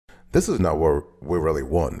This is not what we really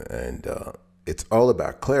want, and it's all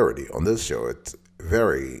about clarity on this show. It's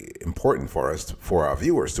very important for us, for our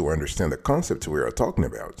viewers, to understand the concept we are talking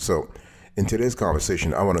about. So in today's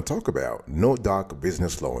conversation, I want to talk about no-doc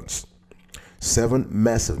business loans. 7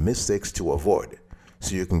 massive mistakes to avoid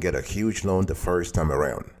so you can get a huge loan the first time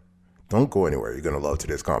around. Don't go anywhere. You're going to love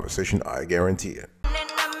today's conversation. I guarantee it.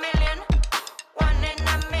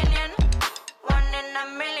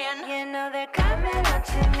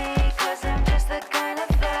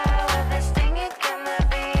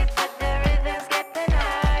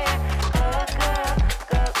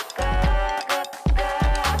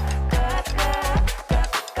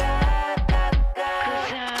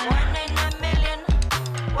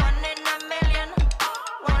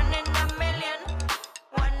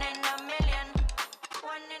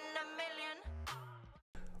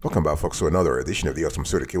 Welcome back, folks, to another edition of the Awesome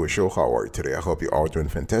Kiwi Show. How are you today? I hope you are doing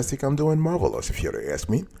fantastic. I'm doing marvelous, if you were to ask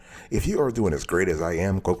me. If you are doing as great as I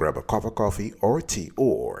am, go grab a cup of coffee or tea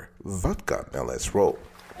or vodka, and let's roll.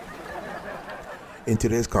 In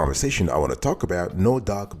today's conversation, I want to talk about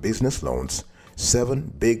no-doc business loans,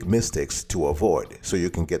 7 big mistakes to avoid so you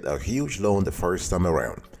can get a huge loan the first time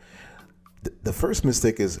around. The first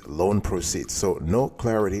mistake is loan proceeds, so no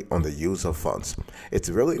clarity on the use of funds. It's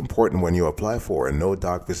really important when you apply for a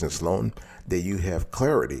no-doc business loan that you have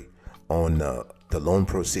clarity on the loan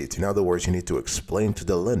proceeds. In other words, you need to explain to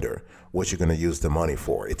the lender what you're going to use the money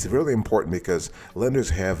for. It's really important because lenders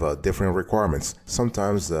have different requirements,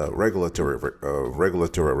 sometimes regulatory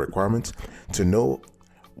requirements, to know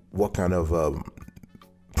what kind of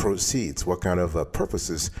proceeds, what kind of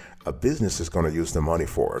purposes a business is going to use the money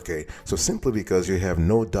for. Okay, so simply because you have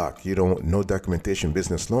no documentation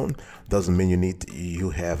business loan doesn't mean you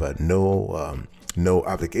have a no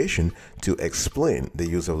obligation to explain the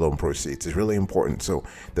use of loan proceeds. It's really important. So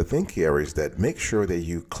the thing here is that make sure that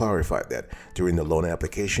you clarify that during the loan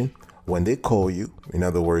application. When they call you, in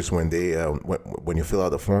other words, when you fill out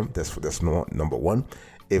the form, that's number one.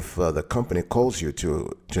 If the company calls you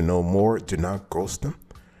to know more, do not ghost them.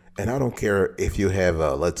 And I don't care if you have,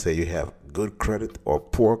 let's say you have good credit or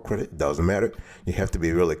poor credit, doesn't matter. You have to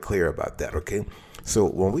be really clear about that, okay? So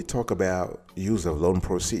when we talk about use of loan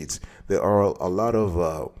proceeds, there are a lot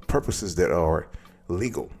of purposes that are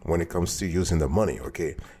legal when it comes to using the money,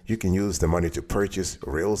 okay? You can use the money to purchase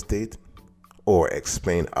real estate or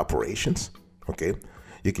expand operations, okay?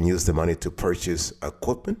 You can use the money to purchase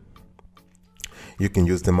equipment. You can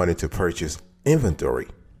use the money to purchase inventory,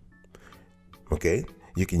 okay?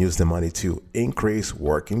 You can use the money to increase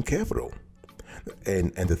working capital.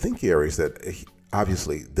 And the thing here is that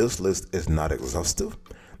obviously this list is not exhaustive.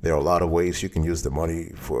 There are a lot of ways you can use the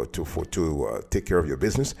money to take care of your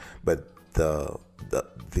business, but the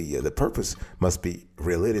purpose must be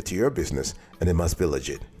related to your business and it must be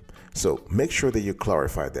legit. So make sure that you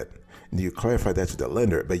clarify that. You clarify that to the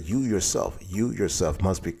lender, but you yourself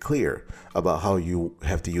must be clear about how you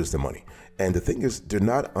have to use the money. And the thing is, do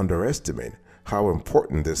not underestimate how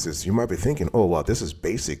important this is. You might be thinking, oh, well, this is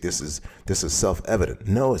basic. This is self-evident.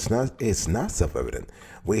 No, it's not. It's not self-evident.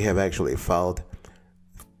 We have actually filed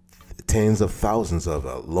tens of thousands of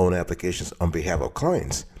loan applications on behalf of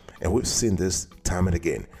clients. And we've seen this time and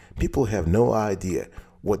again. People have no idea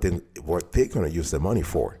what they're going to use the money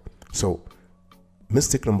for. So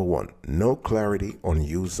mistake number 1, no clarity on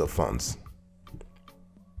use of funds.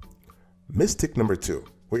 Mistake number 2,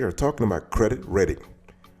 we are talking about credit rating.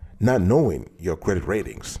 Not knowing your credit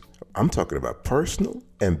ratings. I'm talking about personal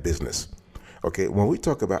and business. Okay, when we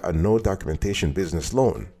talk about a no documentation business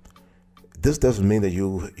loan, this doesn't mean that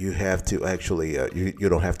you have to actually, you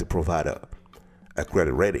don't have to provide a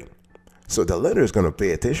credit rating. So the lender is going to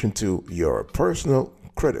pay attention to your personal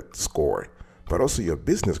credit score, but also your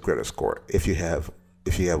business credit score if you have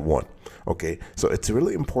one. Okay, so it's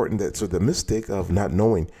really important that, so the mistake of not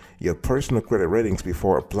knowing your personal credit ratings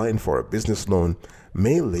before applying for a business loan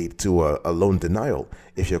may lead to a loan denial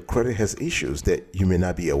if your credit has issues that you may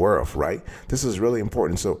not be aware of, right? This is really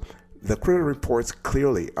important. So the credit reports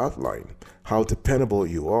clearly outline how dependable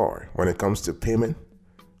you are when it comes to payment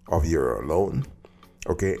of your loan,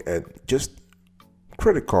 okay? And just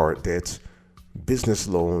credit card debts, business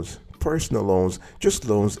loans, personal loans, just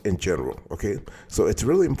loans in general, okay? So it's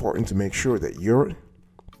really important to make sure that your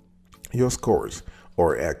scores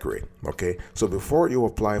are accurate, okay? So before you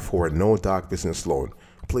apply for a no-doc business loan,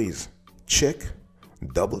 please check,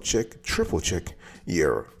 double check, triple check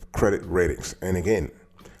your credit ratings. And again,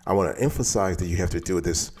 I want to emphasize that you have to do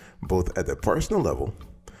this both at the personal level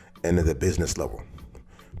and at the business level.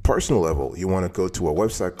 Personal level, you want to go to a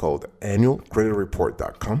website called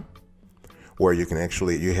annualcreditreport.com, where you can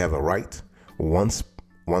actually, you have a right once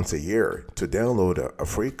once a year to download a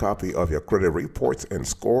free copy of your credit reports and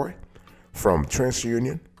score from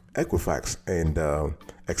TransUnion, Equifax, and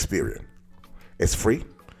Experian. It's free.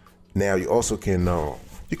 Now you also can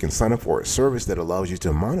sign up for a service that allows you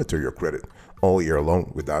to monitor your credit all year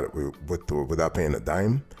long without paying a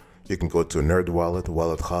dime. You can go to NerdWallet,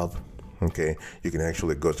 Wallet Hub. Okay, you can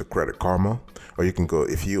actually go to Credit Karma, or you can go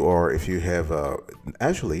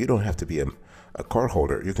actually you don't have to be a card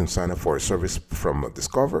holder. You can sign up for a service from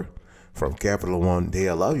Discover, from Capital One. They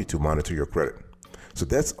allow you to monitor your credit. So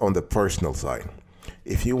that's on the personal side.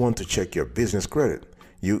 If you want to check your business credit,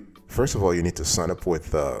 first of all, you need to sign up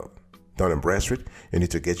with Dun & Bradstreet. You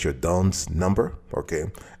need to get your DUNS number, okay?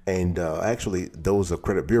 And actually, those are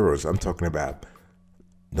credit bureaus. I'm talking about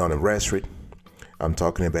Dun & Bradstreet. I'm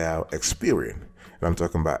talking about Experian. And I'm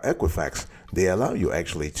talking about Equifax. They allow you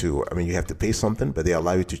actually to, you have to pay something, but they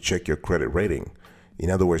allow you to check your credit rating.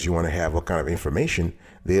 In other words, you want to have what kind of information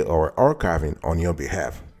they are archiving on your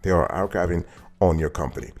behalf. They are archiving on your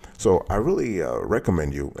company. So I really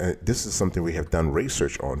recommend you, and this is something we have done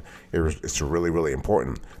research on. It's really, really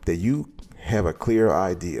important that you have a clear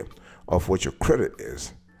idea of what your credit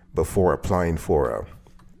is before applying for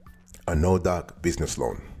a no-doc business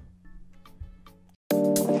loan.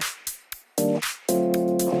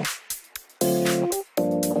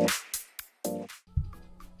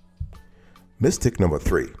 Mistake number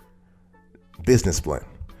 3, business plan.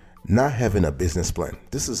 Not having a business plan.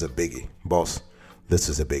 This is a biggie, boss. This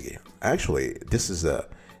is a biggie. Actually,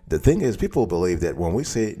 the thing is, people believe that when we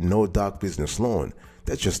say no doc business loan,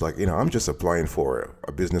 that's just like, I'm just applying for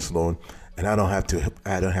a business loan and I don't have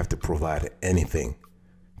to provide anything.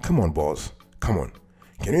 Come on, boss. Come on.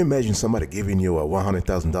 Can you imagine somebody giving you a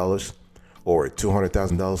 $100,000 or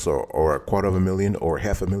 $200,000 or $250,000 or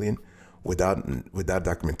 $500,000 without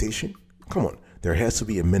documentation? Come on. There has to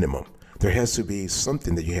be a minimum. There has to be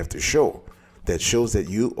something that you have to show that shows that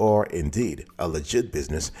you are indeed a legit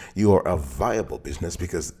business. You are a viable business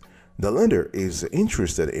because the lender is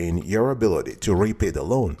interested in your ability to repay the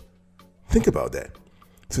loan. Think about that.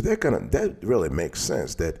 So that really makes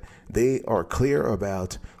sense, that they are clear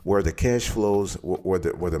about where the cash flows, where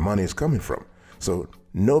the money is coming from. So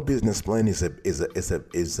no business plan is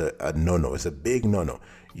a no-no. It's a big no-no.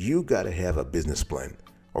 You got to have a business plan.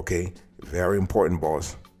 Okay, very important,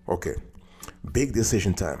 boss. Okay, big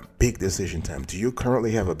decision time. Big decision time. Do you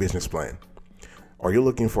currently have a business plan? Are you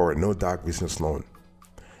looking for a no-doc business loan?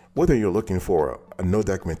 Whether you're looking for a no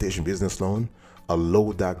documentation business loan, a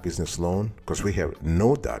low doc business loan, because we have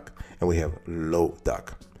no doc and we have low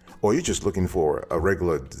doc, or you're just looking for a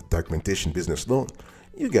regular documentation business loan,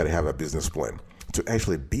 you got to have a business plan to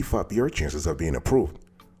actually beef up your chances of being approved.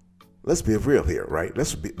 Let's be real here, right?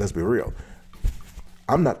 Let's be real.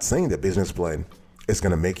 I'm not saying the business plan is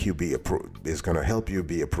going to make you be approved. It's going to help you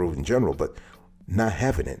be approved in general, but not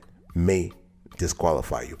having it may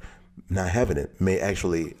disqualify you. Not having it may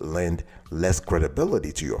actually lend less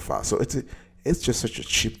credibility to your file. So it's just such a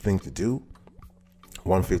cheap thing to do.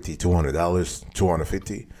 $150, $200,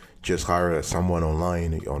 $250. Just hire someone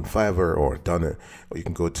online on Fiverr or Dunner, or you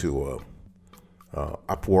can go to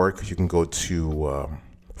Upwork. You can go to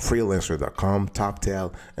freelancer.com,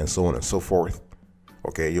 TopTal, and so on and so forth.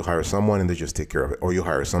 Okay, you hire someone and they just take care of it, or you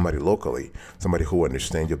hire somebody locally, somebody who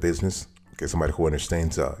understands your business. Okay, somebody who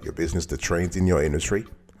understands your business, that trains in your industry.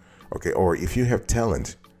 Okay, or if you have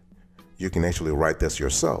talent, you can actually write this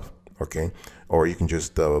yourself. Okay, or you can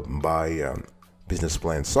just buy business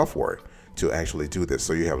plan software to actually do this.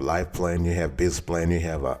 So you have Life Plan, you have Biz Plan, you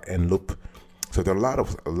have Enloop. So there are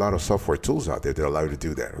a lot of software tools out there that allow you to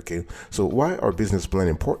do that. Okay, so why are business plan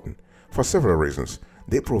important? For several reasons.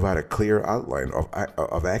 They provide a clear outline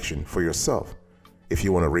of action for yourself if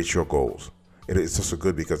you want to reach your goals. It is also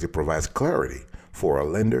good because it provides clarity for our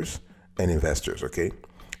lenders and investors. Okay,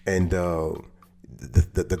 and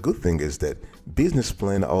the good thing is that business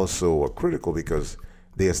plan also are critical because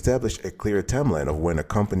they establish a clear timeline of when a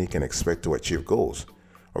company can expect to achieve goals.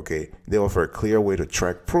 Okay, they offer a clear way to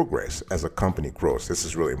track progress as a company grows. This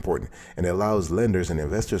is really important, and it allows lenders and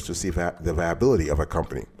investors to see the viability of a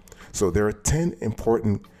company. So there are 10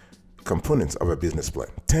 important components of a business plan,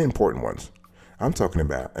 10 important ones. I'm talking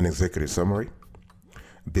about an executive summary,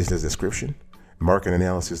 business description, market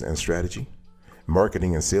analysis and strategy,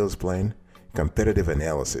 marketing and sales plan, competitive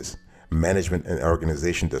analysis, management and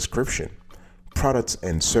organization description, products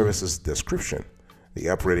and services description, the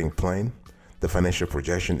operating plan, the financial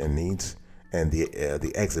projection and needs, and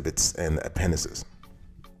the exhibits and appendices.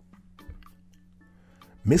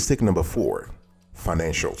 Mistake number 4,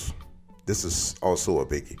 financials. This is also a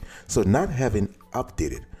biggie. So not having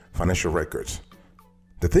updated financial records.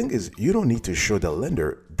 The thing is, you don't need to show the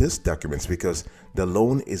lender these documents because the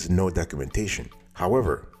loan is no documentation.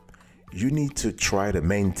 However, you need to try to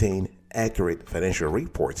maintain accurate financial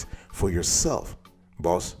reports for yourself.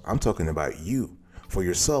 Boss, I'm talking about you, for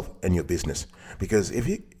yourself and your business. Because if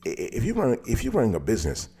you're running a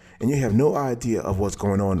business and you have no idea of what's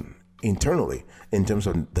going on internally in terms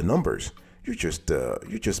of the numbers, you're just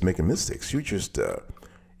making mistakes. You're just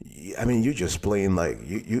playing like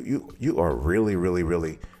you are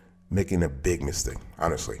really making a big mistake,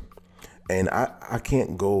 honestly. And I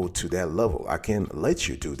can't go to that level. I can't let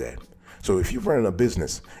you do that. So if you're running a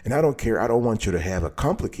business, and I don't care, I don't want you to have a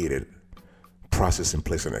complicated process in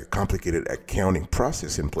place and a complicated accounting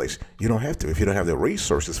process in place. You don't have to if you don't have the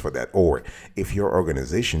resources for that, or if your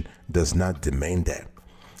organization does not demand that.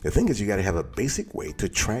 The thing is, you got to have a basic way to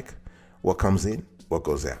track what comes in, what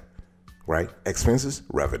goes out, right? Expenses,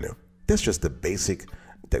 revenue. That's just the basic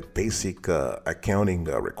accounting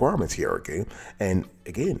requirements here, okay? And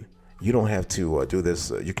again, you don't have to do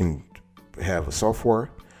this. You can have a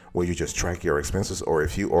software where you just track your expenses, or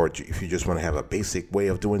if you just want to have a basic way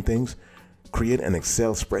of doing things, create an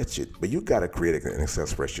Excel spreadsheet. But you got to create an Excel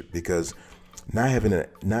spreadsheet, because not having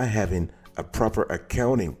a proper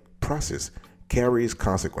accounting process carries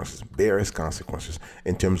consequences, bears consequences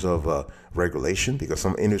in terms of regulation, because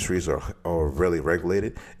some industries are really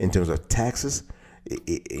regulated in terms of taxes.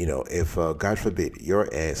 If God forbid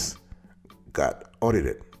your ass got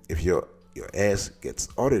audited, if your ass gets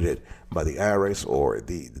audited by the IRS or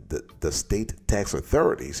the state tax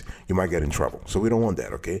authorities, you might get in trouble. So we don't want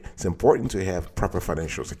that, okay? It's important to have proper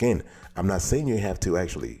financials. Again, I'm not saying you have to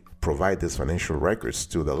actually provide these financial records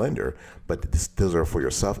to the lender, but those are for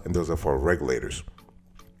yourself and those are for regulators.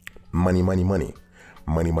 Money. The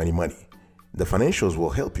financials will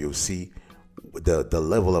help you see the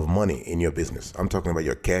level of money in your business. I'm talking about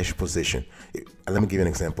your cash position. Let me give you an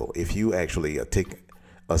example. If you actually take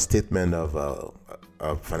a statement of a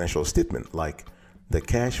financial statement, like the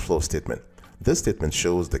cash flow statement. This statement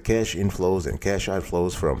shows the cash inflows and cash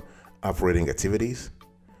outflows from operating activities,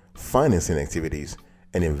 financing activities,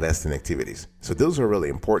 and investing activities. So those are really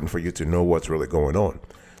important for you to know what's really going on.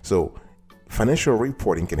 So financial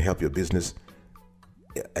reporting can help your business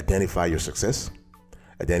identify your success,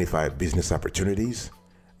 identify business opportunities,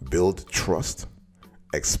 build trust,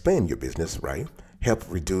 expand your business, right? Help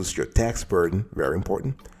reduce your tax burden, very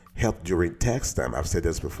important. Help during tax time, I've said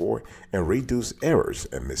this before, and reduce errors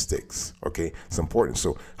and mistakes, okay? It's important.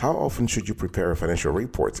 So how often should you prepare financial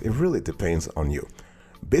reports? It really depends on you.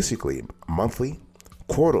 Basically, monthly,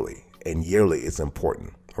 quarterly, and yearly is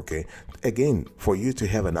important, okay? Again, for you to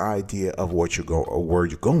have an idea of what you go or where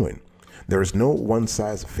you're going. There is no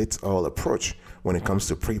one-size-fits-all approach when it comes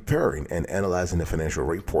to preparing and analyzing the financial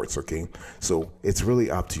reports, okay? So it's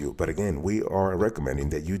really up to you. But again, we are recommending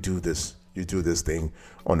that you do this thing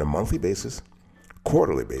on a monthly basis,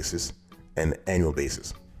 quarterly basis, and annual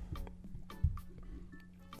basis.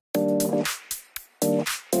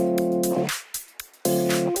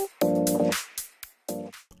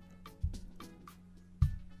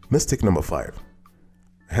 Mistake number 5,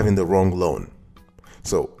 having the wrong loan.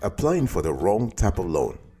 So applying for the wrong type of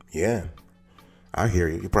loan. Yeah, I hear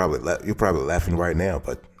you. You're probably laughing right now,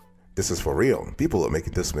 but this is for real. People are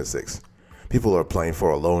making these mistakes. People are applying for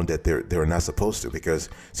a loan that they're not supposed to, because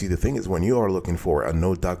see, the thing is, when you are looking for a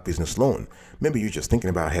no-doc business loan, maybe you're just thinking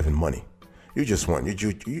about having money. You just want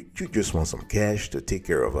some cash to take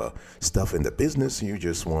care of stuff in the business. You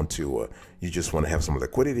just want to have some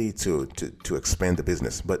liquidity to expand the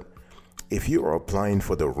business. But if you are applying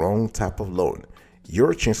for the wrong type of loan,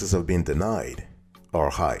 your chances of being denied are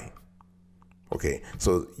high. Okay,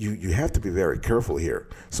 so you have to be very careful here.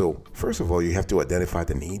 So first of all, you have to identify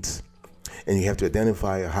the needs, and you have to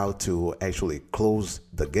identify how to actually close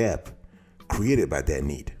the gap created by that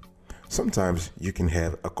need. Sometimes you can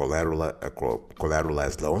have a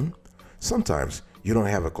collateralized loan. Sometimes you don't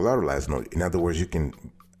have a collateralized loan. In other words, you can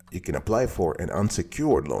apply for an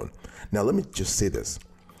unsecured loan. Now, let me just say this,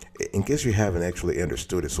 in case you haven't actually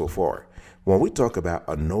understood it so far. When we talk about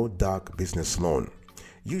a no-doc business loan,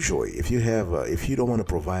 usually if you don't want to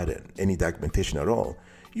provide any documentation at all,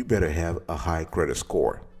 you better have a high credit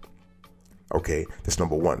score. Okay, that's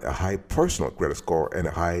number one, a high personal credit score and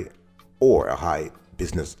a high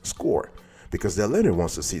business score, because the lender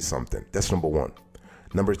wants to see something. That's number one.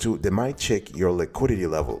 Number two, they might check your liquidity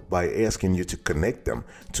level by asking you to connect them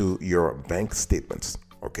to your bank statements.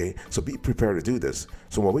 Okay, so be prepared to do this.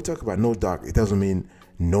 So when we talk about no doc, it doesn't mean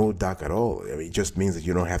no doc at all. I mean, it just means that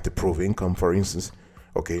you don't have to prove income, for instance.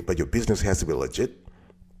 Okay, but your business has to be legit.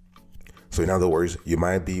 So in other words, you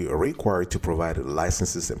might be required to provide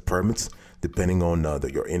licenses and permits depending on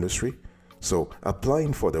your industry. So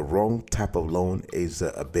applying for the wrong type of loan is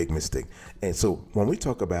a big mistake. And so when we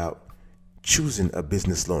talk about choosing a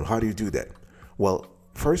business loan, how do you do that? Well,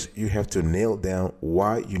 first you have to nail down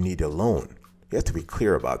why you need a loan. You have to be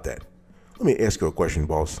clear about that. Let me ask you a question,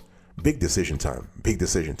 boss. Big decision time. Big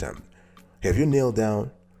decision time. Have you nailed down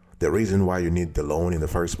the reason why you need the loan in the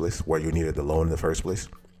first place? Why you needed the loan in the first place?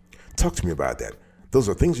 Talk to me about that. Those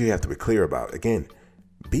are things you have to be clear about. Again,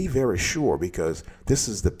 be very sure, because this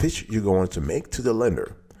is the pitch you're going to make to the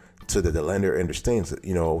lender, so that the lender understands that,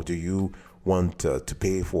 do you want to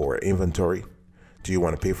pay for inventory? Do you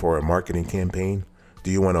want to pay for a marketing campaign?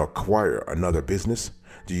 Do you want to acquire another business?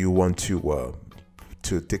 Do you want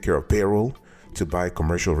to take care of payroll, to buy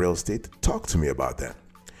commercial real estate? Talk to me about that.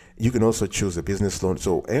 You can also choose a business loan.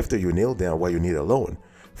 So after you nail down why you need a loan,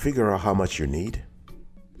 figure out how much you need.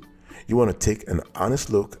 You want to take an honest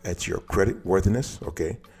look at your credit worthiness,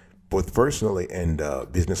 okay, both personally and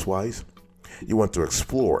business-wise. You want to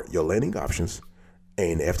explore your lending options,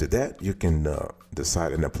 and after that, you can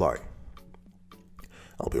decide and apply.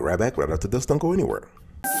 I'll be right back right after this. Don't go anywhere.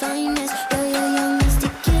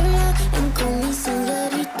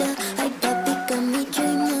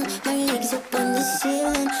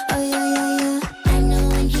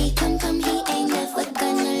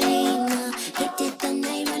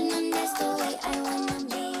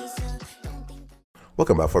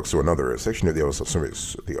 Welcome back, folks, to another section of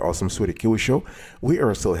the Awesome Sweetie Kiwi Show. We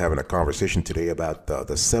are still having a conversation today about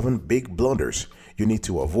the 7 big blunders you need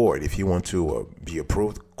to avoid if you want to be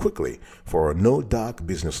approved quickly for a no-doc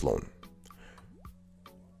business loan.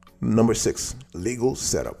 Number 6, legal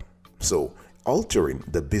setup. So altering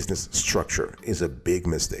the business structure is a big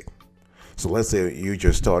mistake. So let's say you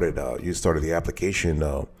just started the application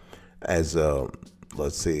as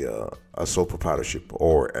let's say a sole proprietorship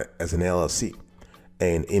or as an LLC.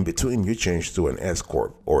 And in between, you change to an S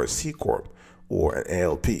Corp or a C Corp or an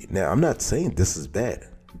LP. Now, I'm not saying this is bad.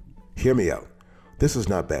 Hear me out. This is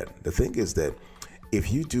not bad. The thing is that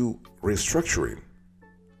if you do restructuring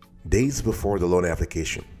days before the loan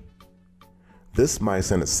application, this might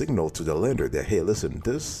send a signal to the lender that, hey, listen,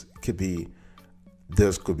 this could be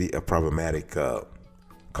a problematic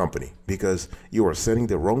company, because you are sending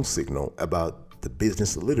the wrong signal about the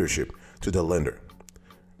business leadership to the lender.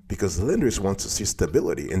 Because the lenders want to see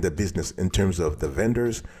stability in the business in terms of the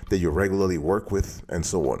vendors that you regularly work with and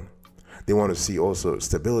so on. They want to see also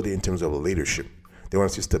stability in terms of leadership. They want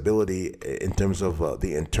to see stability in terms of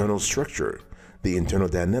the internal structure, the internal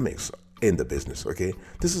dynamics in the business. Okay,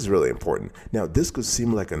 this is really important. Now, this could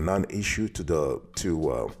seem like a non-issue to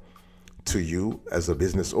you as a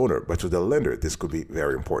business owner, but to the lender, this could be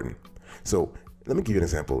very important. So let me give you an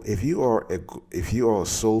example. If you are a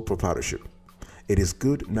sole proprietorship, it is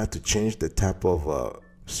good not to change the type of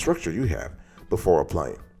structure you have before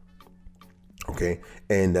applying. Okay,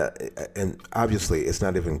 and obviously it's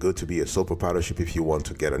not even good to be a sole proprietorship if you want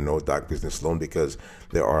to get a no-doc business loan, because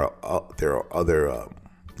there are other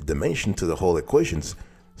dimensions to the whole equations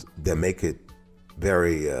that make it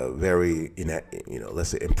very let's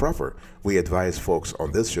say improper. We advise folks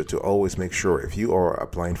on this show to always make sure, if you are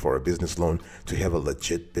applying for a business loan, to have a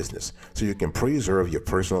legit business so you can preserve your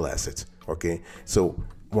personal assets. Okay, so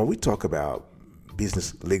when we talk about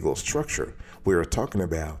business legal structure, we are talking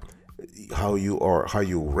about how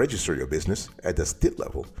you register your business at the state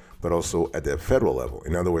level, but also at the federal level.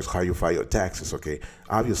 In other words, how you file your taxes. Okay,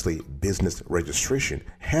 obviously business registration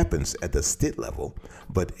happens at the state level,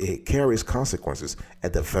 but it carries consequences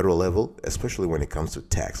at the federal level, especially when it comes to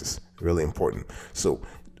taxes. Really important. So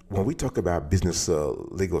when we talk about business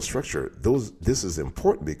legal structure, this is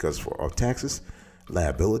important because for our taxes,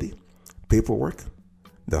 liability, paperwork,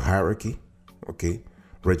 the hierarchy, okay,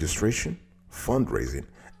 registration, fundraising,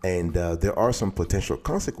 and there are some potential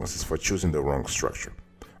consequences for choosing the wrong structure.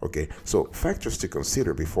 Okay, so factors to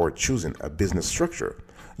consider before choosing a business structure.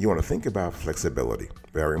 You want to think about flexibility,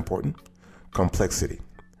 very important, complexity,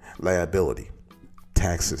 liability,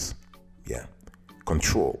 taxes,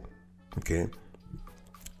 control, okay,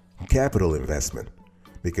 capital investment,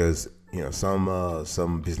 because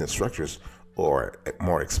some business structures are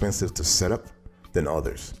more expensive to set up than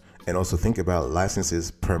others, and also think about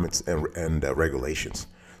licenses, permits, and regulations.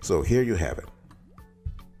 So here you have it.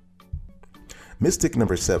 Mistake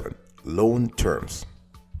number 7, loan terms.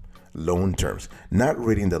 Loan terms. Not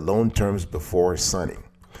reading the loan terms before signing.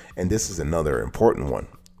 And this is another important one.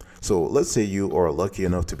 So let's say you are lucky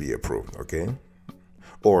enough to be approved, okay?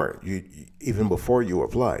 Or you even before you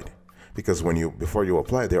applied. Because before you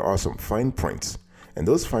apply, there are some fine prints. And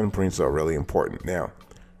those fine prints are really important. Now,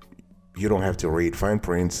 you don't have to read fine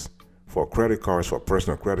prints for credit cards, for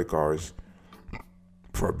personal credit cards,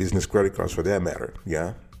 for business credit cards for that matter.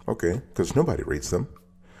 Yeah, okay, because nobody reads them.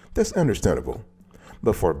 That's understandable.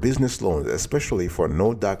 But for business loans, especially for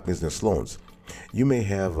no-doc business loans, you may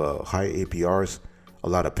have high APRs, a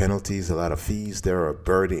lot of penalties, a lot of fees. There are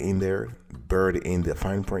buried in the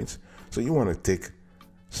fine prints. So you want to take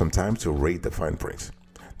some time to read the fine prints.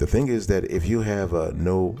 The thing is that if you have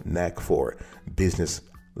no knack for business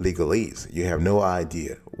legalese, you have no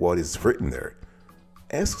idea what is written there,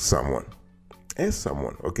 ask someone. Ask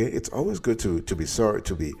someone. Okay, it's always good to be sorry,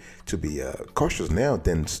 to be cautious now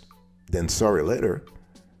than sorry later.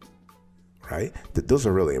 Right? Those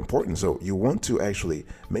are really important. So you want to actually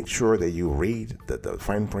make sure that you read the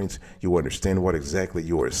fine prints, you understand what exactly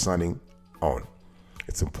you are signing on.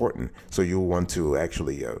 It's important. So you want to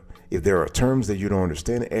actually, if there are terms that you don't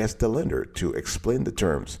understand, ask the lender to explain the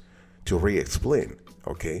terms, to re-explain.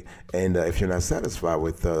 Okay, and if you're not satisfied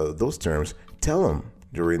with those terms, tell them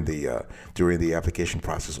during the application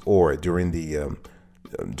process or during the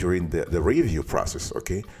review process.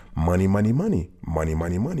 Okay, money.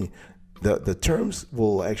 The terms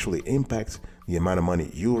will actually impact the amount of money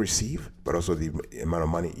you receive, but also the amount of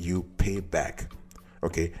money you pay back.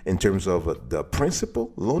 Okay, in terms of the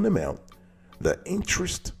principal loan amount, the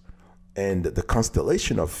interest, and the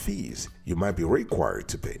constellation of fees you might be required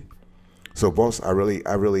to pay. So, boss, I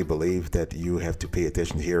really believe that you have to pay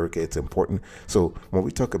attention here. Okay, it's important. So, when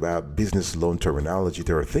we talk about business loan terminology,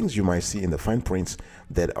 there are things you might see in the fine prints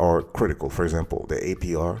that are critical. For example, the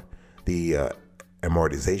APR, the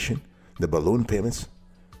amortization, the balloon payments,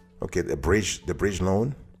 okay, the bridge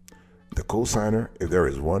loan, the cosigner, if there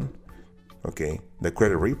is one, okay, the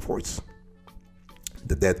credit reports,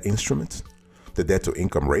 the debt instruments, the debt to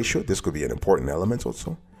income ratio. This could be an important element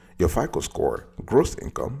also. Your FICO score, gross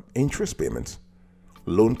income, interest payments,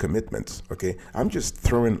 loan commitments. Okay, I'm just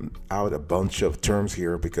throwing out a bunch of terms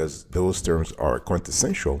here because those terms are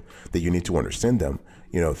quintessential that you need to understand them.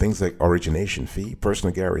 You know, things like origination fee,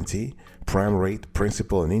 personal guarantee, prime rate,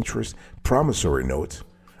 principal and interest, promissory note,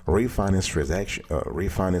 refinance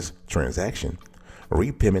transaction,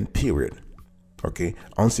 repayment period. Okay,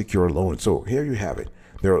 unsecured loan. So here you have it.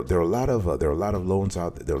 There are a lot of loans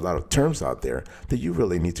out there. There are a lot of terms out there that you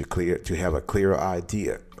really need to have a clear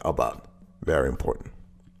idea about. Very important.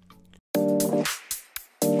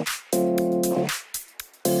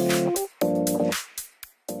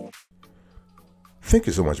 Thank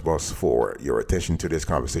you so much, boss, for your attention to this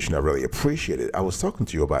conversation. I really appreciate it. I was talking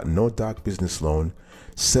to you about no-doc business loan,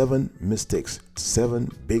 7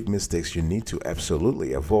 big mistakes you need to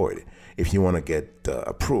absolutely avoid if you want to get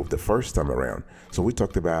approved the first time around. So we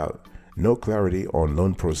talked about no clarity on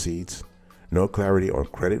loan proceeds, no clarity on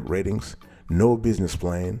credit ratings, no business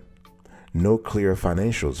plan, no clear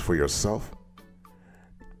financials for yourself,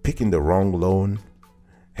 picking the wrong loan,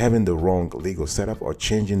 having the wrong legal setup or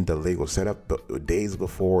changing the legal setup days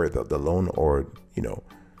before the loan, or, you know,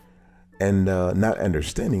 and not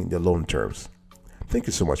understanding the loan terms. Thank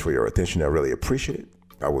you so much for your attention. I really appreciate it.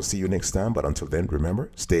 I will see you next time. But until then,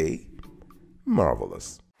 remember, stay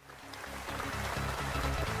marvelous.